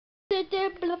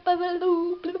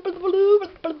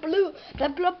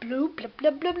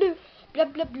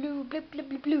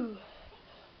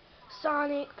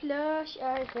Sonic Plush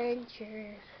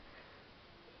Adventures.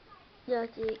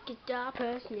 Let's get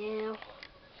us now.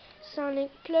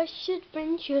 Sonic Plush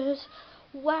Adventures.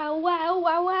 Wow, wow,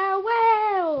 wow, wow,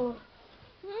 wow!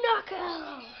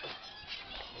 Knuckles!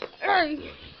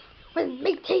 With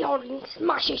meteor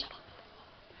smashes.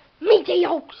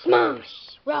 Meteor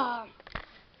smash! Run!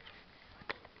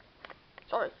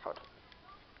 Sorry,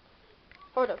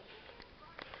 hold on.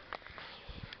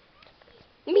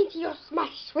 Meteor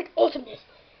smash with awesomeness.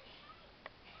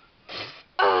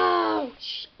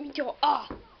 Ouch! Meteor,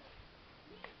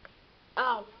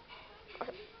 Ow.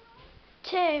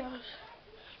 Tails.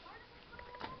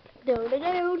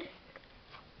 Do-do-do.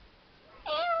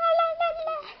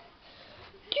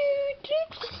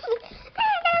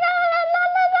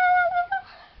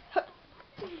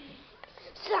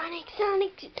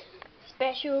 Sonic,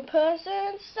 special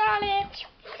person, Sonic.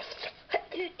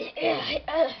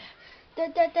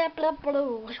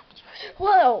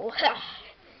 Whoa,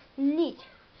 neat.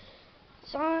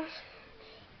 So,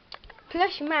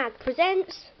 Plush Mag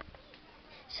presents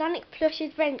Sonic Plush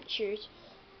Adventures,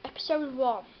 Episode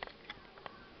 1.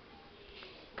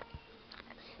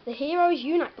 The heroes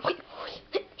unite.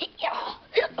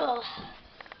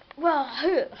 Wow,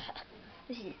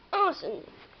 this is awesome.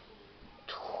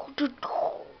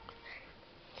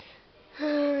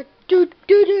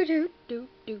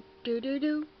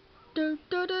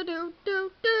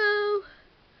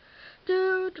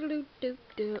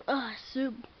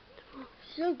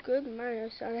 So good, Mario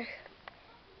Sonic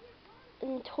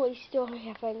and Toy Story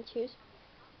Adventures.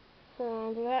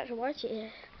 And we're about to watch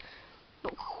it.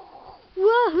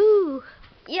 Woohoo!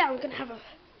 Yeah, I'm gonna have a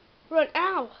run.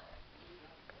 Ow!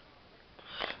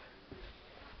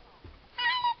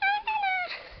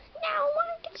 No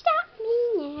one can stop me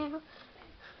now.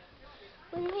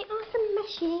 With my awesome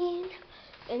machine,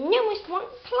 the newest one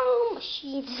clone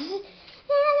machine.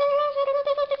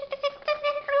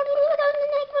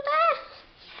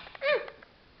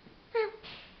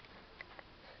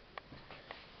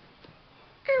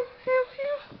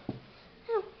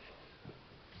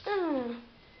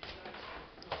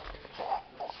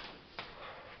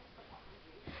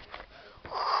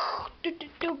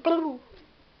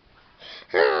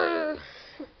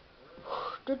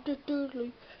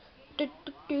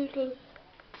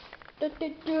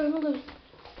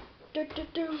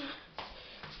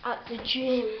 At the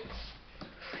gym.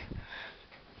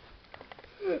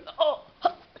 Oh,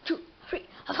 2, 3,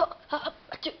 4,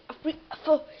 2, 3,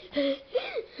 4.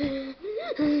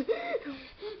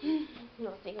 No,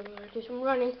 I think I'm gonna do some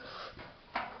running.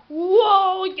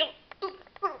 Whoa!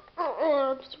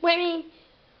 I'm swimming.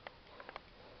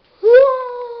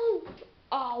 Whoa!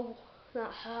 Oh,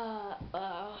 that hurt.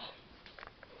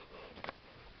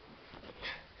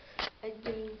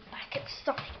 Again, back at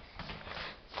Sonic.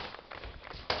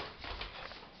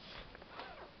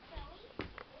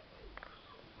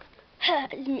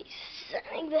 It's me,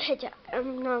 Sonic the Hedgehog.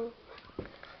 I'm now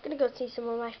gonna go see some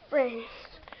of my friends.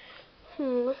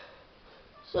 So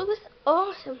this is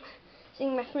awesome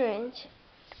seeing my friends.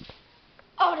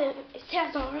 Oh, it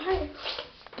Tails alright.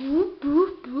 Boo,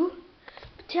 boo, boo.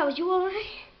 Tails, you alright?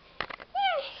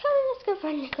 Yeah, let's go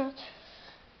find Nicholas.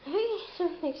 I think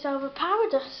something's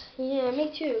overpowered us. Yeah,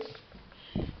 me too.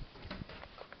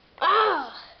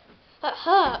 Ah, that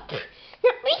hurt.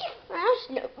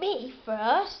 Not me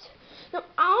first. No,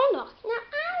 I'll knock.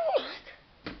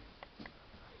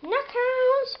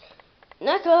 Knuckles.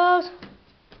 Knuckles.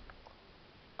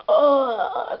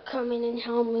 Oh, come in and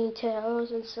help me,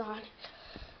 Tails and Sonic.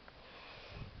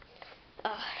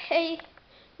 Hey,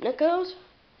 Knuckles.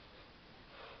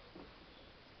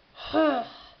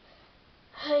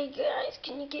 Hey guys,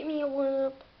 can you get me a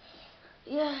 1-up?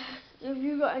 Yeah, have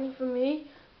you got any for me?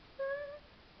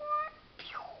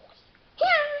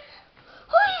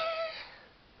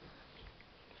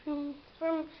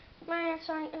 From my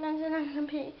Sonic Adventure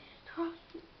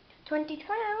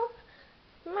 2012,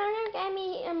 Mario gave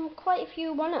me quite a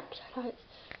few 1-ups, like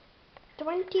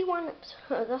 20 1-ups.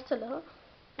 Oh, that's a lot.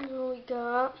 We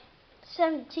got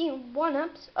 17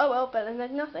 1-ups. Oh well, better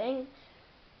than nothing.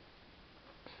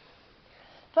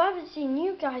 But I haven't seen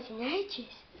you guys in ages.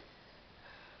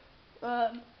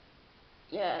 Yeah,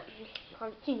 I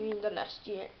haven't seen you in the last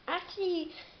year.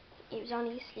 Actually, it was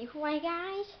only a sleepaway,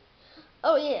 guys.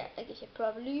 Oh yeah, I guess you're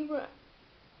probably right.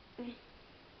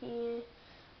 Yeah.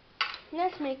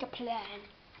 Let's make a plan.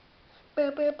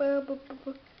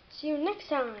 See you next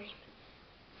time.